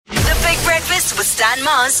Melodies with Stan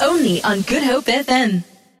Mars. Only on Good Hope FM.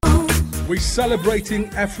 We're celebrating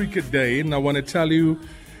Africa Day, and I want to tell you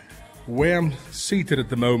where I'm seated at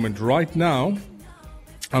the moment. Right now,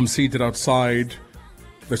 I'm seated outside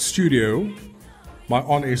the studio, my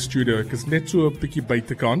on-air studio, because net so 'n bietjie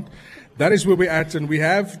buitekant. That is where we're at, and we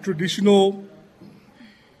have traditional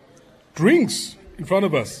drinks in front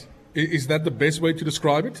of us. Is that the best way to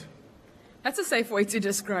describe it? That's a safe way to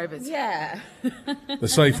describe it. Yeah. The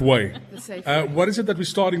safe way. The safe way. What is it that we're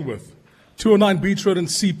starting with? 209 Beach Road in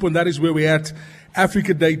Seapo, and that is where we're at.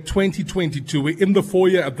 Africa Day 2022. We're in the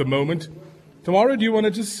foyer at the moment. Tamara, do you want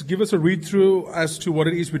to just give us a read-through as to what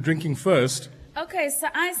it is we're drinking first? Okay, so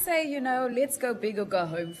I say, let's go big or go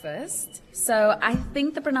home first. So I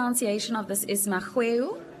think the pronunciation of this is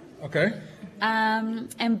Magweu. Okay.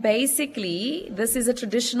 And basically, this is a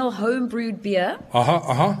traditional home-brewed beer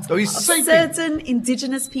Oh, he's of saying certain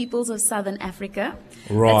indigenous peoples of Southern Africa.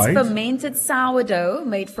 Right. It's fermented sourdough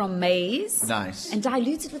made from maize. Nice. And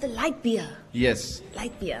diluted with a light beer. Yes.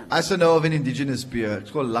 Light beer. I also know of an indigenous beer.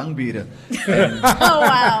 It's called langbier. Oh,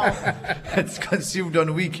 wow. It's consumed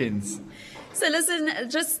on weekends. So listen,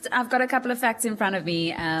 I've got a couple of facts in front of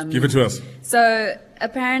me. Give it to us. So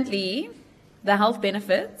apparently, the health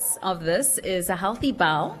benefits of this is a healthy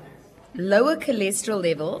bowel, lower cholesterol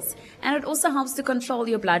levels, and it also helps to control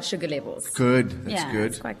your blood sugar levels. Good. That's Yeah, good.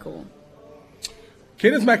 it's quite cool.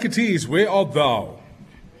 Kenneth McAtees, where art thou?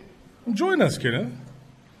 Join us, Kenneth.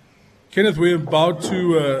 Kenneth, we're about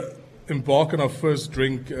to embark on our first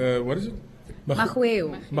drink. What is it?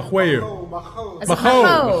 Magweu. Magweu. Is it Macho.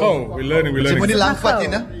 Macho? We're learning. Jy moet nie lank vat nie,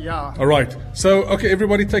 Macho. né? Yeah. All right. So, okay,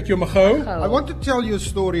 everybody take your macho. I want to tell you a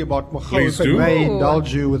story about Macho, Please if I do. may Ooh.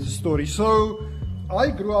 indulge you with a story. So,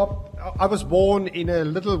 I was born in a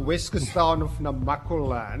little west town of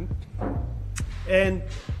Namakoland. And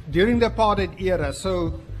during the apartheid era,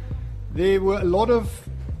 so there were a lot of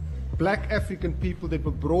black African people that were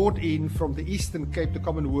brought in from the Eastern Cape to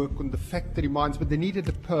come and work on the factory mines, but they needed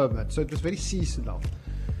a permit, so it was very seasonal.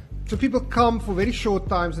 So people come for very short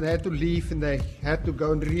times and they had to leave and they had to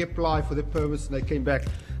go and reapply for their permits and they came back.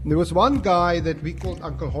 And there was one guy that we called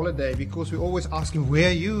Uncle Holiday because we always asked him, "Where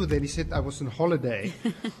are you?" Then he said, "I was on holiday."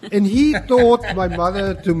 And he taught my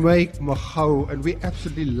mother to make macho and we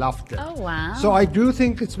absolutely loved it. Oh, wow. So I do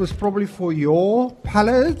think it was probably for your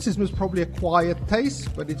palates, it was probably a quiet taste,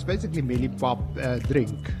 but it's basically mini pop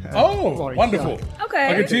drink. Oh, porridge, wonderful. yeah. Okay.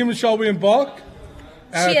 Okay, team, shall we embark?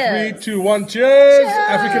 Cheers. 3, 2, 1, cheers!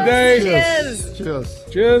 Africa Day! Cheers. Cheers.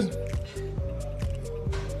 Cheers!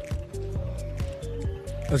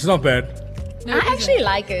 That's not bad. I actually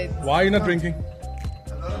like it. Why are you not drinking?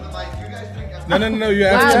 Hello, Mike. You guys drink No. You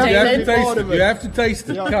have, Wow, to, you have to David. taste it. You have to taste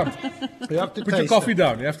it. Yeah. Come. You have to Put your taste coffee it.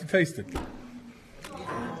 down. You have to taste it.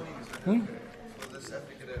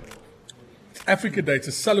 It's Africa Day. It's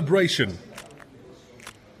a celebration.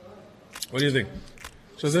 What do you think?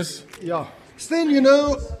 So this? Yeah. Stan,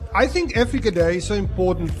 I think Africa Day is so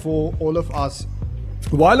important for all of us.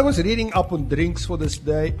 While I was reading up on drinks for this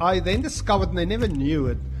day, I then discovered, and I never knew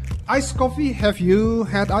it, iced coffee. Have you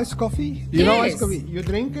had iced coffee? You know Yes. iced coffee? You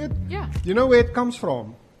drink it? Yeah. You know where it comes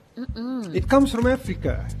from? It comes from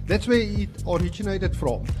Africa. That's where it originated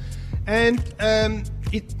from. And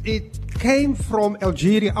it came from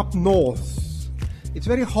Algeria up north. It's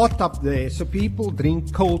very hot up there, so people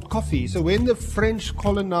drink cold coffee. So when the French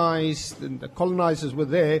colonized and the colonizers were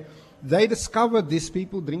there, they discovered these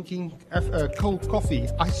people drinking cold coffee,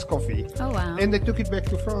 iced coffee. Oh, wow. And they took it back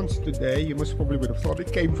to France today. You most probably would have thought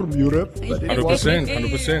it came from Europe. But it wasn't.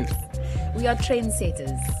 100%. We are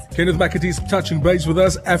trendsetters. Kenneth McAtee's touching base with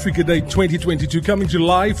us. Africa Day 2022 coming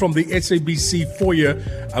July from the SABC foyer.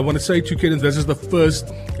 I want to say to you, Kenneth, this is the first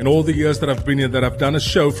in all the years that I've been here that I've done a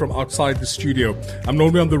show from outside the studio. I'm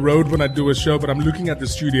normally on the road when I do a show, but I'm looking at the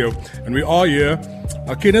studio and we are here.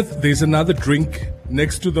 Kenneth, there's another drink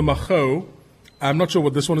next to the macho. I'm not sure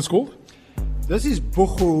what this one is called. This is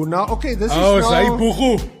buchu. Now, okay, this Oh, is it's now... a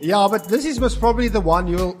buchu. Yeah, but this is most probably the one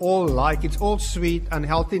you'll all like. It's all sweet and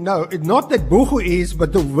healthy. No, not that buchu is,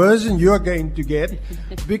 but the version you're going to get.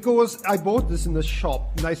 Because I bought this in the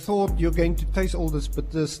shop, and I thought you're going to taste all this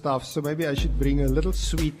bitter stuff, so maybe I should bring a little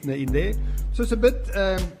sweetener in there. So it's a bit,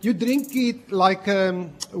 you drink it like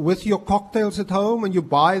with your cocktails at home, and you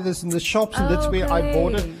buy this in the shops, and that's where I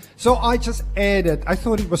bought it. Okay. So I just added, I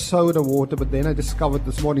thought it was soda water, but then I discovered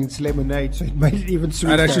this morning it's lemonade, so it made it even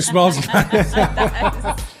sweeter. It actually smells nice.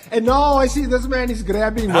 And now I see this man is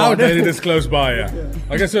grabbing one. Outdated is close by, yeah.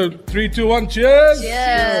 Okay, so 3, 2, 1, cheers!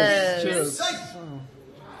 Yes. Cheers.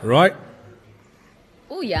 Right.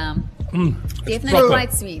 Oh, yeah. proper. Definitely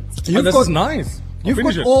quite sweet. Oh, this is nice. You've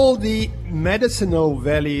finish got it. all the medicinal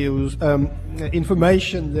values,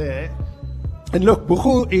 information there. And look,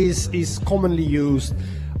 buchu is commonly used.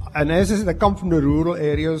 And as I said, I come from the rural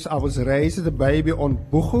areas. I was raised as a baby on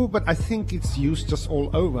buchu, but I think it's used just all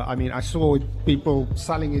over. I mean, I saw people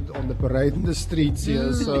selling it on the parade in the streets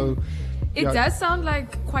here. So It does sound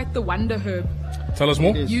like quite the wonder herb. Tell us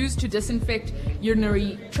more. Used to disinfect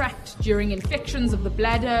urinary tract during infections of the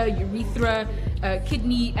bladder, urethra,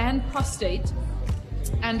 kidney, and prostate.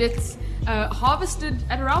 And it's harvested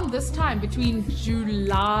at around this time, between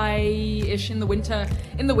July-ish in the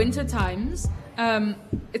winter times.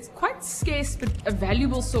 It's quite scarce, but a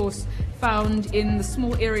valuable source found in the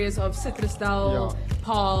small areas of Citrusdal,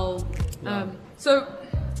 Paarl. So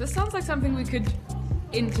this sounds like something we could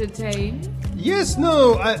entertain. yes,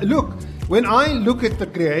 no, look, when I look at the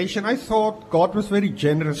creation, I thought God was very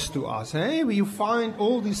generous to us. Hey, you find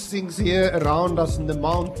all these things here around us in the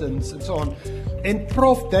mountains and so on. And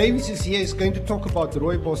Prof. Davies is here, is going to talk about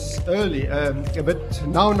rooibos early, but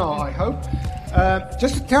now, I hope.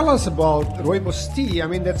 Just to tell us about rooibos tea, I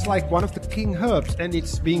mean, that's like one of the king herbs, and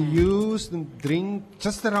it's being used and drink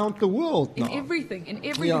just around the world now. In everything.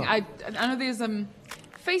 Yeah. I know there's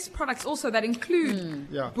face products also that include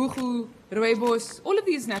Yeah. buchu, rooibos, all of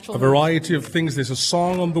these natural A variety of things. There's a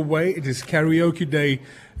song on the way. It is karaoke day,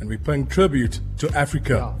 and we're paying tribute to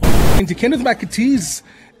Africa. And Kenneth McAtee's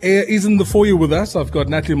is in the foyer with us. I've got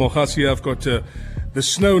Natalie Mochas here. I've got the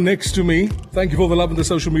snow next to me. Thank you for the love on the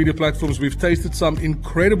social media platforms. We've tasted some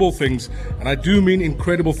incredible things, and I do mean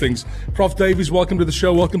incredible things. Prof. Davies, welcome to the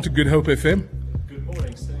show. Welcome to Good Hope FM. Good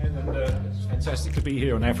morning, Stan, and it's fantastic to be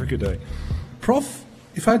here on Africa Day. Prof,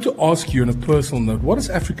 if I had to ask you on a personal note, what does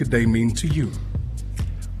Africa Day mean to you?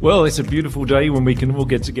 Well, it's a beautiful day when we can all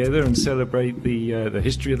get together and celebrate the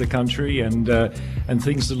history of the country and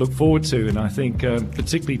things to look forward to. And I think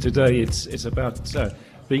particularly today, it's about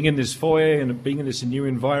being in this foyer and being in this new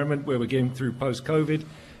environment where we're getting through post-COVID.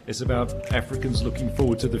 It's about Africans looking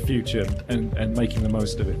forward to the future and making the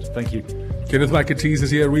most of it. Thank you. Kenneth McAtees is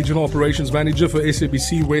here, Regional Operations Manager for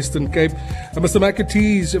SABC Western Cape. Mr.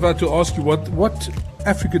 McAtees, if I had to ask you what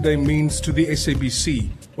Africa Day means to the SABC,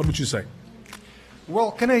 what would you say?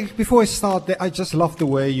 Well, before I start, I just love the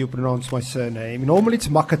way you pronounce my surname. Normally it's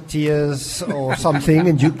Makatees or something,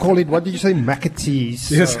 and you call it, what did you say, Makatees?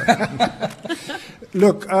 Yes.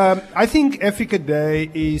 Look, I think Africa Day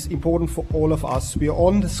is important for all of us. We are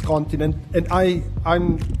on this continent, and I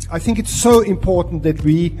think it's so important that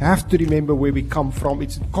we have to remember where we come from.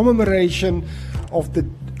 It's a commemoration of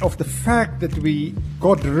the fact that we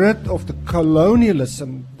got rid of the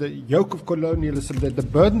colonialism, the yoke of colonialism, the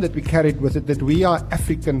burden that we carried with it, that we are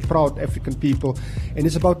African, proud African people. And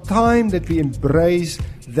it's about time that we embrace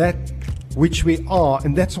that which we are,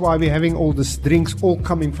 and that's why we're having all these drinks all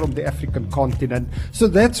coming from the African continent. So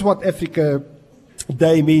that's what Africa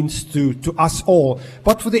Day means to us all.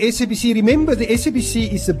 But for the SABC, remember, the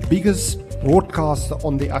SABC is the biggest broadcaster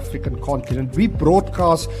on the African continent. We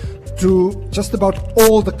broadcast to just about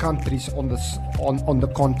all the countries on the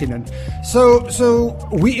continent. So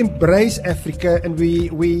we embrace Africa, and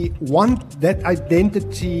we want that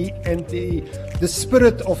identity and the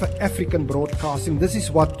spirit of African broadcasting. This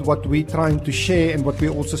is what we're trying to share and what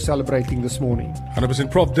we're also celebrating this morning. 100%.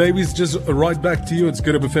 Prof. Davies, just right back to you. It's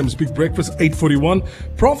Good Hope FM's Big Breakfast, 8:41.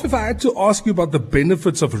 Prof, if I had to ask you about the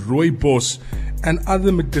benefits of rooibos and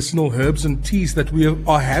other medicinal herbs and teas that we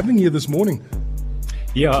are having here this morning.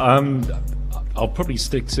 Yeah, I'll probably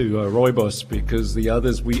stick to rooibos because the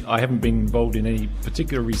others, I haven't been involved in any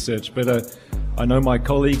particular research, but I know my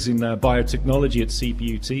colleagues in biotechnology at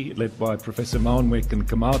CPUT, led by Professor Maunwick and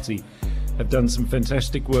Kamati, have done some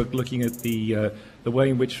fantastic work looking at the way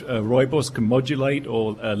in which rooibos can modulate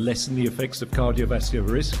or lessen the effects of cardiovascular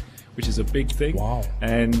risk, which is a big thing,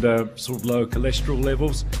 and sort of lower cholesterol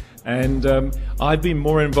levels. And I've been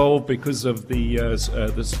more involved because of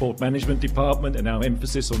the sport management department and our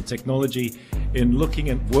emphasis on technology in looking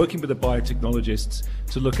and working with the biotechnologists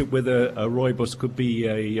to look at whether a rooibos could be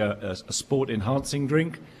a sport enhancing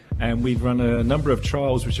drink. And we've run a number of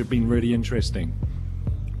trials which have been really interesting.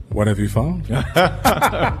 What have you found?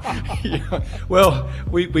 Yeah. Well,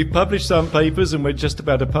 we published some papers and we're just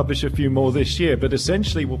about to publish a few more this year. But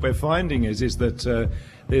essentially what we're finding is that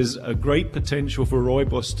there's a great potential for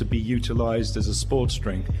rooibos to be utilized as a sports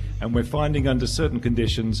drink. And we're finding under certain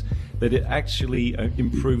conditions that it actually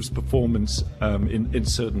improves performance in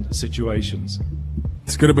certain situations.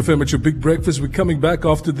 It's Good Hope FM at your Big Breakfast. We're coming back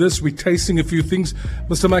after this. We're tasting a few things.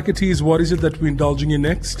 Mr. McAtees, what is it that we're indulging in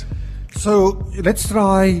next? So let's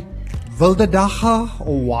try wilde dagga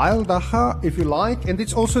or wild dagga, if you like, and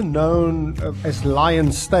it's also known as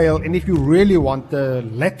lion's tail. And if you really want the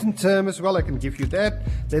Latin term as well, I can give you that.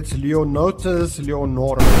 That's Leonotus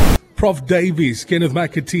leonorum. Prof. Davies, Kenneth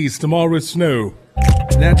McAtees, Tamara Snow,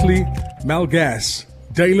 Natalie Malgas,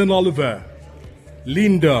 Dalen Oliver,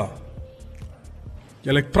 Linda.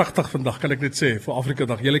 Jy lyk pragtig vandag, kan ek net sê, vir Afrika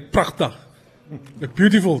Dag. Jy lyk pragtig. Look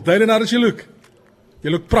beautiful. Dalen, how does you look?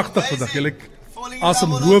 Jy lyk pragtig vandag. Jy lyk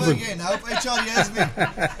awesome. Woven. I hope HR hears me.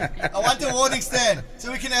 I want a warning stand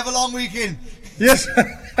so we can have a long weekend. Yes.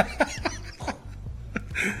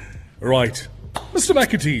 Right. Mr.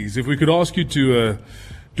 McAtees, if we could ask you to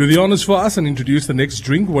do the honors for us and introduce the next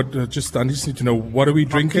drink. I just need to know, what are we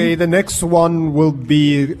drinking? Okay, the next one will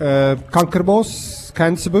be Kankerbos,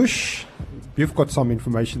 Cancerbush. You've got some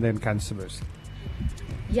information there in Cancerbush.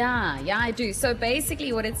 Yeah, I do. So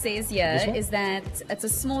basically what it says here is that it's a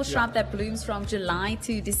small shrub that blooms from July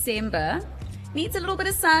to December. Needs a little bit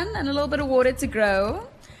of sun and a little bit of water to grow.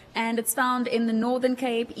 And it's found in the Northern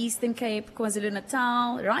Cape, Eastern Cape,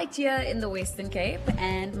 KwaZulu-Natal, right here in the Western Cape,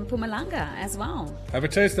 and Mpumalanga as well. Have a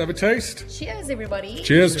taste, have a taste. Cheers, everybody.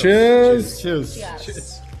 Cheers. Cheers.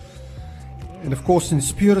 And of course, in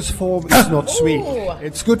its purest form, it's not sweet.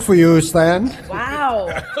 It's good for you, Stan. Wow.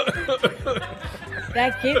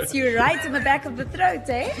 That gets you right in the back of the throat,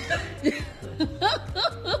 eh?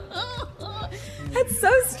 That's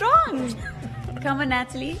so strong. Come on,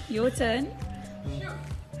 Natalie, your turn.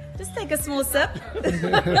 Just take a small sip.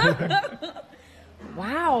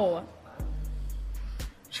 Wow.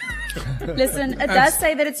 Listen, it does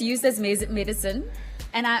say that it's used as medicine.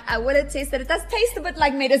 And I will attest that it does taste a bit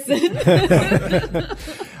like medicine.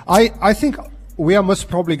 I think we are most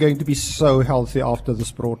probably going to be so healthy after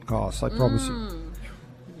this broadcast, I promise you.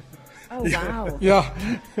 Oh, wow. Yeah.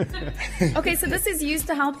 Okay, so this is used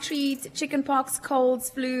to help treat chickenpox, colds,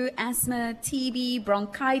 flu, asthma, TB,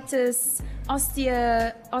 bronchitis, what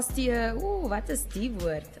is die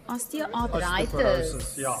woord?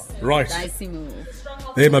 Osteoarthritis. Yeah. Right. Dicey move.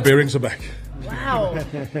 There, my bearings are back. Wow.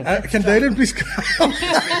 Can Dalen please come?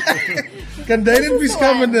 Can Dalen please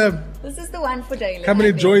come and This is the one for Dalen. come and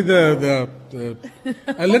enjoy the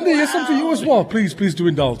Linda, here's some for you as well. Please do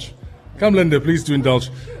indulge. Come, Linda, please do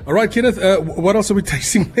indulge. All right, Kenneth, what else are we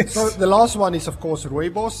tasting next? So the last one is, of course,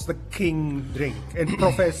 Rooibos, the king drink. And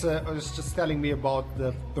Professor was just telling me about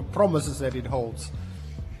the promises that it holds.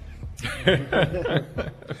 How do you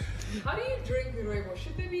drink the rooibos?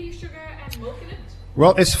 Should there be sugar and milk in it?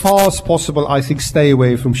 Well, as far as possible, I think stay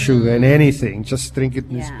away from sugar and anything. Just drink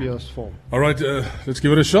it in its Yeah. purest form. All right, let's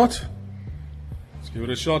give it a shot. Give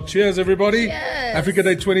it a shot. Cheers, everybody. Cheers. Africa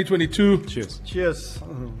Day 2022. Cheers. Cheers.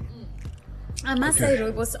 I must say,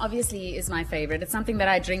 Rooibos obviously is my favorite. It's something that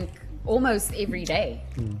I drink almost every day.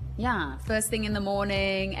 Yeah, first thing in the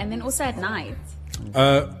morning and then also at night.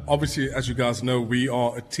 Obviously, as you guys know, we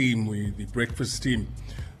are a team. We the breakfast team.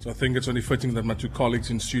 So I think it's only fitting that my two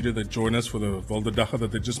colleagues in studio that join us for the Wilde Dagga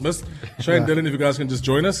that they just missed. Shane, Dylan, if you guys can just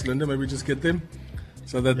join us. Linda, maybe just get them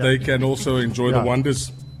so that they can also enjoy the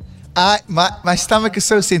wonders. My stomach is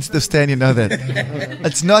so sensitive, Stan, you know that.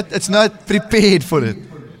 It's not prepared for it.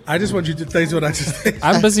 I just want you to taste what I just tasted.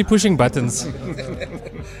 I'm busy pushing buttons.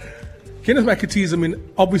 Kenneth McAtees, I mean,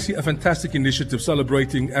 obviously a fantastic initiative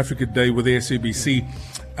celebrating Africa Day with the SABC.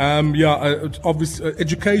 Obviously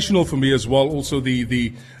educational for me as well. Also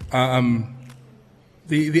the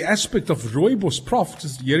aspect of Rooibos, Prof,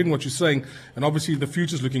 just hearing what you're saying, and obviously the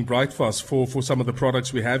future's looking bright for us for some of the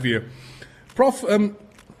products we have here. Prof,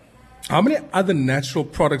 how many other natural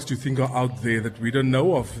products do you think are out there that we don't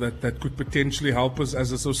know of that could potentially help us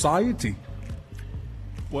as a society?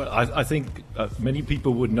 Well, I think many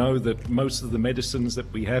people would know that most of the medicines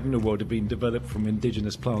that we have in the world have been developed from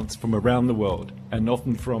indigenous plants from around the world, and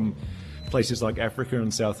often from places like Africa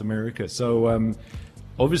and South America. So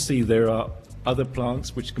obviously there are other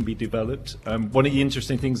plants which can be developed. One of the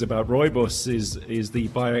interesting things about Rooibos is the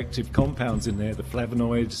bioactive compounds in there, the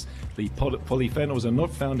flavonoids, the polyphenols are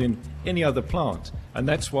not found in any other plant, and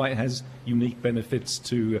that's why it has unique benefits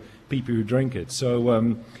to people who drink it.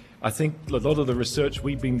 So I think a lot of the research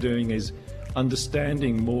we've been doing is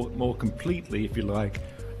understanding more completely, if you like,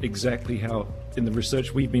 exactly how, in the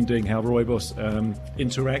research we've been doing, how Rooibos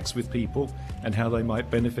interacts with people and how they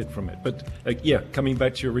might benefit from it. But coming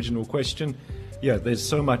back to your original question, there's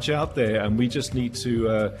so much out there, and we just need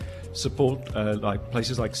to support like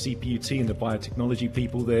places like CPUT and the biotechnology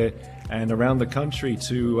people there and around the country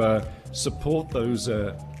to support those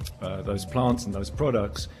plants and those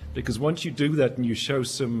products, because once you do that and you show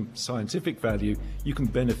some scientific value, you can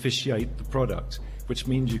beneficiate the product, which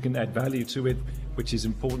means you can add value to it, which is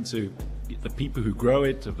important to the people who grow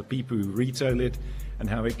it, of the people who retail it, and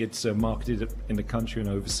how it gets marketed in the country and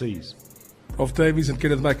overseas. Prof Davies and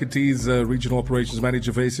Kenneth McAtee's Regional Operations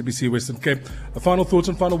Manager for SABC Western Cape. Final thoughts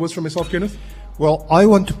and final words from yourself, Kenneth? Well, I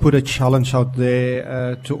want to put a challenge out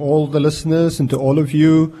there to all the listeners and to all of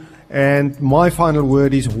you. And my final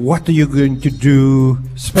word is, what are you going to do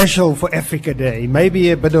special for Africa Day?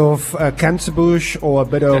 Maybe a bit of Cancerbush or a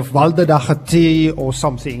bit of Waldedacher tea or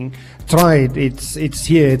something. Try it. It's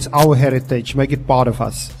here. It's our heritage. Make it part of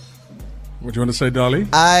us. What do you want to say, Dali?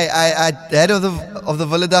 I heard of the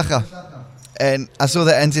Waldedacher, and I saw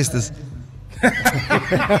the ancestors.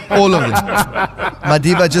 All of them.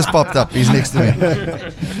 Madiba just popped up. He's next to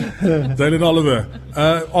me. Dalen Oliver.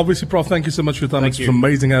 Obviously, Prof, thank you so much for your time. It's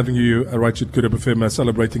amazing having you, Righteous Good Hope FM,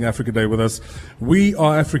 celebrating Africa Day with us. We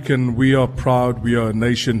are African. We are proud. We are a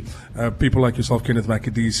nation. People like yourself, Kenneth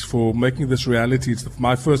McAtees, for making this reality. It's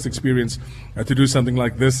my first experience to do something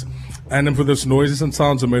like this. And then for those noises and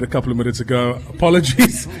sounds I made a couple of minutes ago,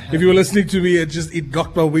 apologies if you were listening to me. It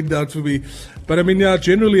knocked my wind out for me. But I mean, yeah,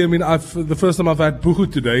 generally, I mean, the first time I've had buchu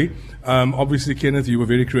today, obviously, Kenneth, you were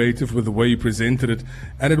very creative with the way you presented it.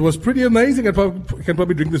 And it was pretty amazing. I can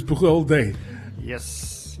probably drink this buchu all day.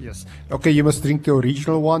 Yes. Okay, you must drink the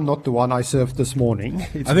original one, not the one I served this morning.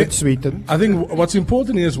 It's a bit sweetened. I think what's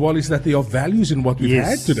important here as well is that there are values in what we've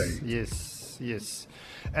had today. Yes.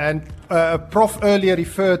 And Prof earlier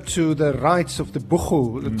referred to the rights of the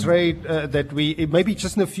buchu, the trade that maybe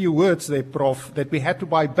just in a few words there, Prof, that we had to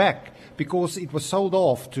buy back because it was sold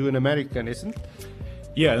off to an American, isn't it?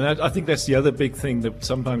 Yeah, and I think that's the other big thing that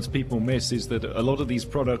sometimes people miss is that a lot of these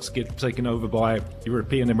products get taken over by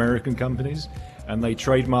European American companies and they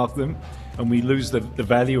trademark them and we lose the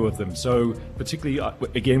value of them. So particularly,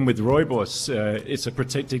 again, with Rooibos, it's a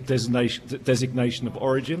protected designation of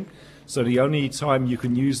origin. So the only time you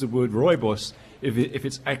can use the word Rooibos if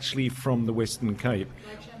it's actually from the Western Cape.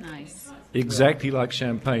 Nice. Exactly like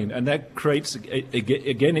champagne. And that creates,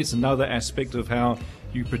 again, it's another aspect of how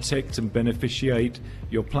you protect and beneficiate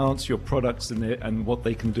your plants, your products, and what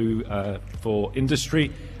they can do for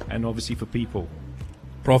industry and obviously for people.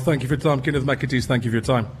 Prof, thank you for your time. Kenneth McAtees, thank you for your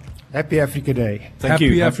time. Happy Africa Day.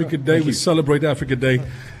 Happy Africa Day. We celebrate Africa Day.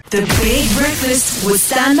 The Big Breakfast with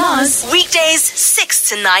Stan Mars. Weekdays 6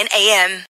 to 9 a.m.